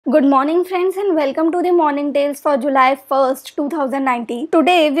Good morning friends and welcome to the morning tales for July 1st, 2019.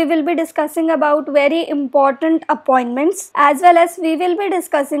 Today we will be discussing about very important appointments as well as we will be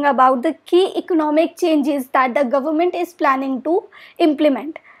discussing about the key economic changes that the government is planning to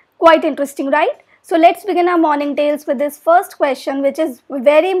implement. Quite interesting, right? So let's begin our morning tales with this first question, which is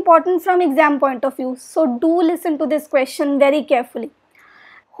very important from exam point of view. So do listen to this question very carefully.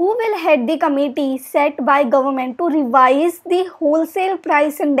 Who will head the committee set by government to revise the wholesale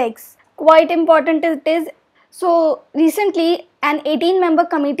price index? Quite important it is. So recently an 18-member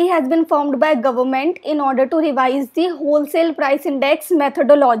committee has been formed by government in order to revise the wholesale price index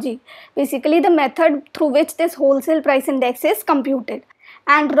methodology. Basically the method through which this wholesale price index is computed.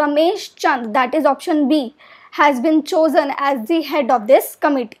 And Ramesh Chand, that is option B, has been chosen as the head of this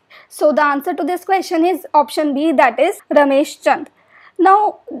committee. So the answer to this question is option B, that is Ramesh Chand.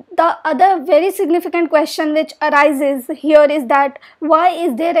 Now, the other very significant question which arises here is that why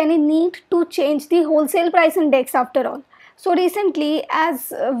is there any need to change the wholesale price index after all? So recently,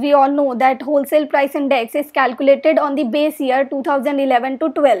 as we all know, that wholesale price index is calculated on the base year 2011 to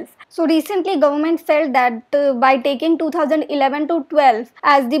 12. So recently government felt that by taking 2011 to 12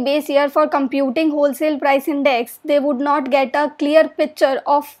 as the base year for computing wholesale price index, they would not get a clear picture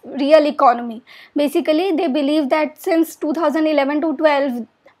of real economy. Basically, they believe that since 2011 to 12,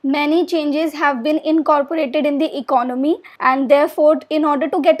 many changes have been incorporated in the economy, and therefore in order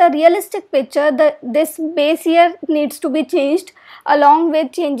to get a realistic picture, this base year needs to be changed along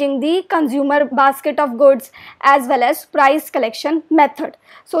with changing the consumer basket of goods as well as price collection method.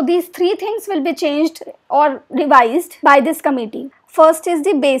 So these three things will be changed or revised by this committee. First is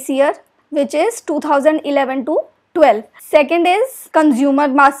the base year, which is 2011 to 12. Second is consumer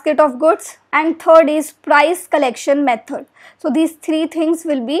basket of goods, and third is price collection method. So these three things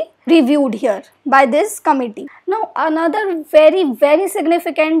will be reviewed here by this committee. Now another very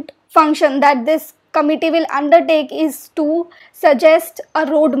significant function that this committee will undertake is to suggest a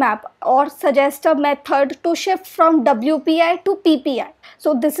roadmap or suggest a method to shift from WPI to PPI.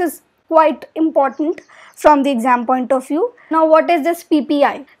 So this is quite important from the exam point of view. Now what is this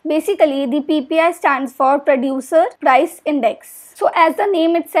PPI? Basically the PPI stands for Producer Price Index. So as the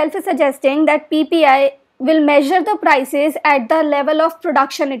name itself is suggesting that PPI will measure the prices at the level of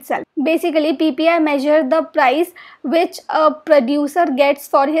production itself. Basically PPI measures the price which a producer gets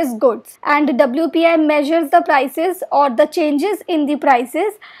for his goods, and WPI measures the prices or the changes in the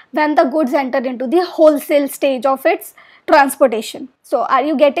prices when the goods enter into the wholesale stage of its transportation. So are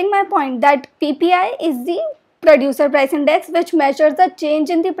you getting my point that PPI is the Producer Price Index which measures the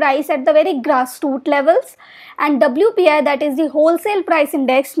change in the price at the very grassroots levels, and WPI, that is the Wholesale Price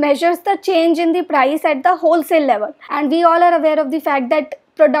Index, measures the change in the price at the wholesale level. And we all are aware of the fact that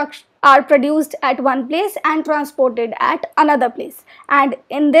products are produced at one place and transported at another place, and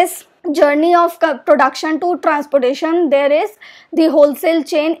in this journey of production to transportation there is the wholesale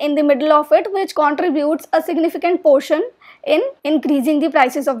chain in the middle of it, which contributes a significant portion in increasing the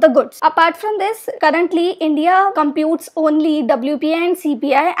prices of the goods. Apart from this, currently India computes only WPI and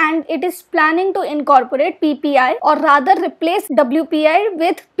CPI, and it is planning to incorporate PPI or rather replace WPI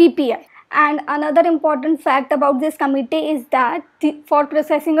with PPI. And another important fact about this committee is that for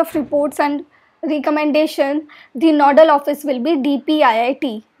processing of reports and recommendation, the nodal office will be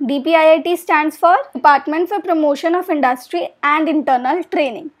DPIIT. DPIIT stands for Department for Promotion of Industry and Internal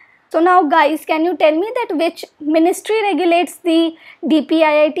Training. So now guys, can you tell me that which ministry regulates the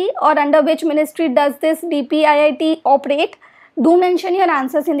DPIIT, or under which ministry does this DPIIT operate? Do mention your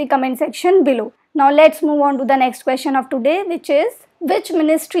answers in the comment section below. Now let's move on to the next question of today, which is which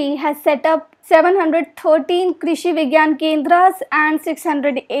ministry has set up 713 Krishi Vigyan Kendras and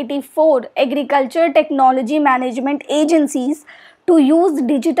 684 Agriculture Technology Management Agencies to use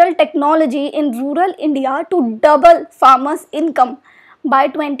digital technology in rural India to double farmers' income by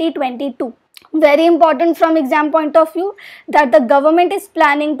 2022. Very important from exam point of view that the government is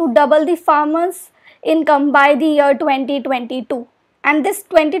planning to double the farmers' income by the year 2022. And this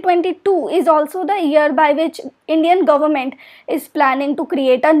 2022 is also the year by which Indian government is planning to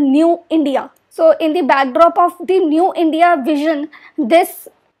create a new India. So in the backdrop of the new India vision, this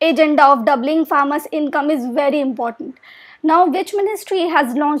agenda of doubling farmers' income is very important. Now, which ministry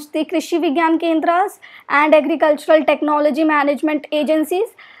has launched the Krishi Vigyan Kendras and Agricultural Technology Management Agencies?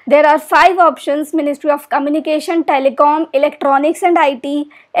 There are 5 options: Ministry of Communication, Telecom, Electronics and IT,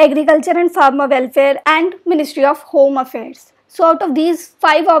 Agriculture and Farmer Welfare, and Ministry of Home Affairs. So out of these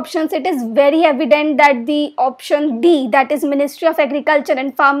 5 options, it is very evident that the option D, that is Ministry of Agriculture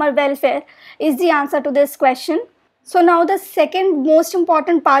and Farmer Welfare, is the answer to this question. So now the second most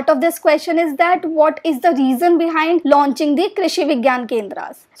important part of this question is that what is the reason behind launching the Krishi Vigyan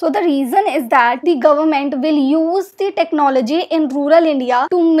Kendras? So the reason is that the government will use the technology in rural India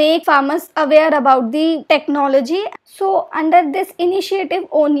to make farmers aware about the technology. So under this initiative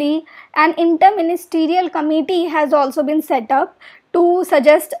only, an interministerial committee has also been set up to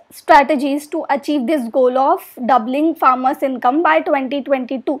suggest strategies to achieve this goal of doubling farmers' income by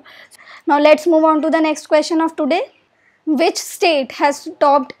 2022. Now let's move on to the next question of today. Which state has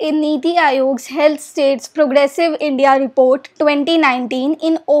topped in Niti Aayog's Health States Progressive India Report 2019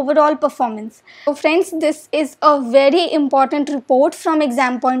 in overall performance? So friends, this is a very important report from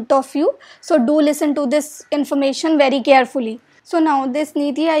exam point of view. So do listen to this information very carefully. So now this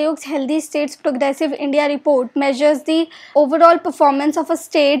Niti Aayog's Healthy States Progressive India Report measures the overall performance of a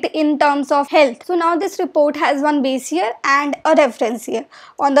state in terms of health. So now this report has one base year and a reference year,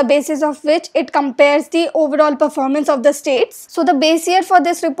 on the basis of which it compares the overall performance of the states. So the base year for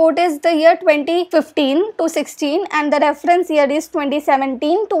this report is the year 2015 to 16 and the reference year is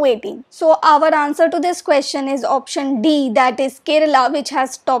 2017 to 18. So our answer to this question is option D, that is Kerala, which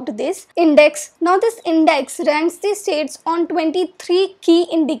has topped this index. Now this index ranks the states on 23 key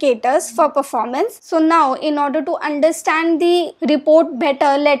indicators for performance. So now in order to understand the report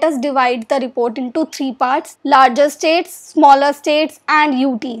better, let us divide the report into three parts: larger states, smaller states and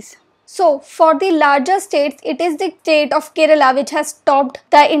UTs. So for the larger states, it is the state of Kerala which has topped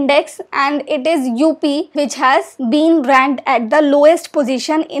the index, and it is UP which has been ranked at the lowest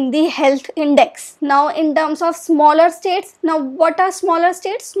position in the health index. Now in terms of smaller states, now what are smaller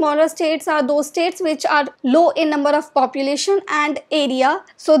states? Smaller states are those states which are low in number of population and area.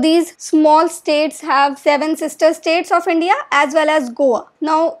 So these small states have 7 sister states of India as well as Goa.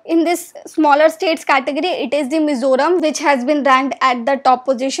 Now in this smaller states category, it is the Mizoram which has been ranked at the top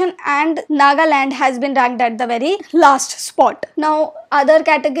position, and Nagaland has been ranked at the very last spot. Now other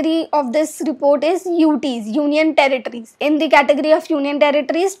category of this report is UTs, Union Territories. In the category of Union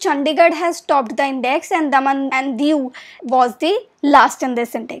Territories, Chandigarh has topped the index and Daman and Diu was the last in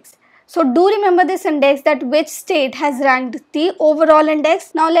this index. So do remember this index, that which state has ranked the overall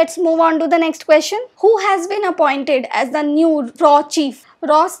index. Now let's move on to the next question. Who has been appointed as the new RAW chief?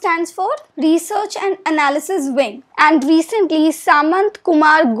 RAW stands for Research and Analysis Wing, and recently Samant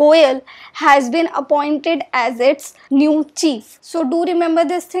Kumar Goyal has been appointed as its new chief. So do remember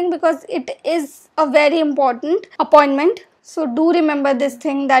this thing because it is a very important appointment. So do remember this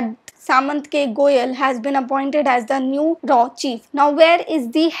thing, that Samant K. Goyal has been appointed as the new RAW chief. Now where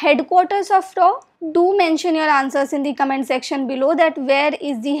is the headquarters of RAW? Do mention your answers in the comment section below, that where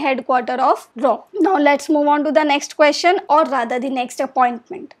is the headquarter of RAW. Now let's move on to the next question, or rather the next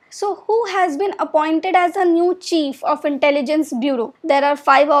appointment. So who has been appointed as a new chief of Intelligence Bureau? There are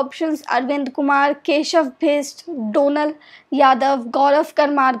 5 options: Arvind Kumar, Keshav Bhist, Donal Yadav, Gaurav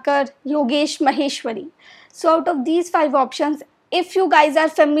Karmarkar, Yogesh Maheshwari. So out of these 5 options, if you guys are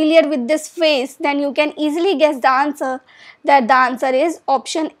familiar with this face, then you can easily guess the answer, that the answer is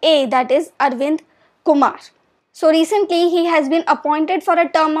option A, that is Arvind Kumar. So recently he has been appointed for a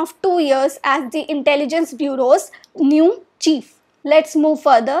term of 2 years as the Intelligence Bureau's new chief. Let's move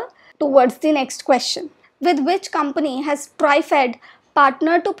further towards the next question. With which company has TriFed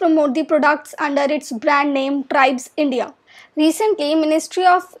partnered to promote the products under its brand name Tribes India? Recently, Ministry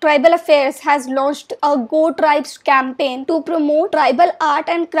of Tribal Affairs has launched a Go Tribes campaign to promote tribal art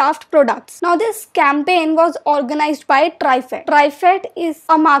and craft products. Now, this campaign was organized by TriFed. TriFed is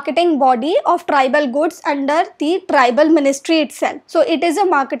a marketing body of tribal goods under the tribal ministry itself. So, it is a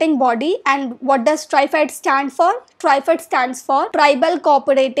marketing body, and what does TriFed stand for? TriFed stands for Tribal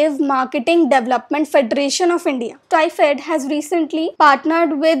Cooperative Marketing Development Federation of India. TriFed has recently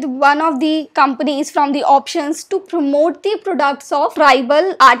partnered with one of the companies from the options to promote the products of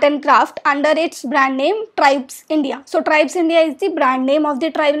tribal art and craft under its brand name Tribes India. So Tribes India is the brand name of the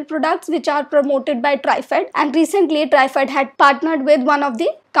tribal products which are promoted by TriFed, and recently TriFed had partnered with one of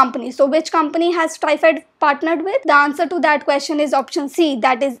the companies. So which company has TriFed partnered with? The answer to that question is option C,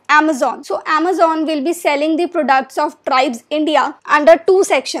 that is Amazon. So Amazon will be selling the products of Tribes India under 2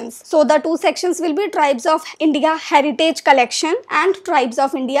 sections. So the 2 sections will be Tribes of India Heritage Collection and Tribes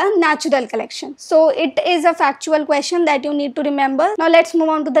of India Natural Collection. So it is a factual question that you need to remember. Now let's move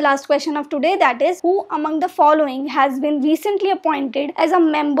on to the last question of today, that is, who among the following has been recently appointed as a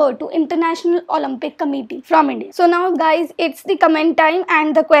member to International Olympic Committee from India? So now guys, it's the comment time,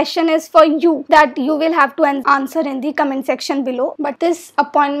 and the the question is for you that you will have to answer in the comment section below. But this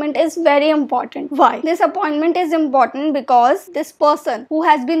appointment is very important. Why? This appointment is important because this person who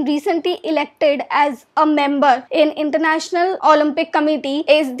has been recently elected as a member in International Olympic Committee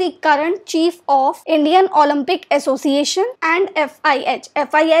is the current chief of Indian Olympic Association and FIH.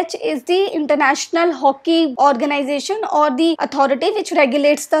 FIH is the International Hockey Organization or the authority which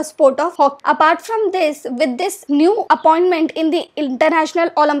regulates the sport of hockey. Apart from this, with this new appointment in the International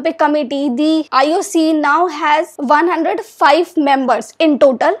Olympic Committee, the IOC now has 105 members in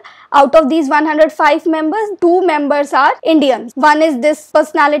total. Out of these 105 members, 2 members are Indians. One is this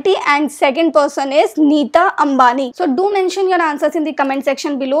personality and second person is Neeta Ambani. So do mention your answers in the comment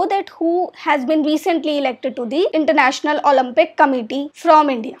section below that who has been recently elected to the International Olympic Committee from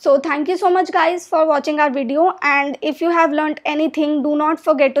India. So thank you so much guys for watching our video, and if you have learned anything, do not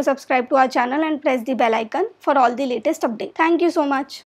forget to subscribe to our channel and press the bell icon for all the latest updates. Thank you so much.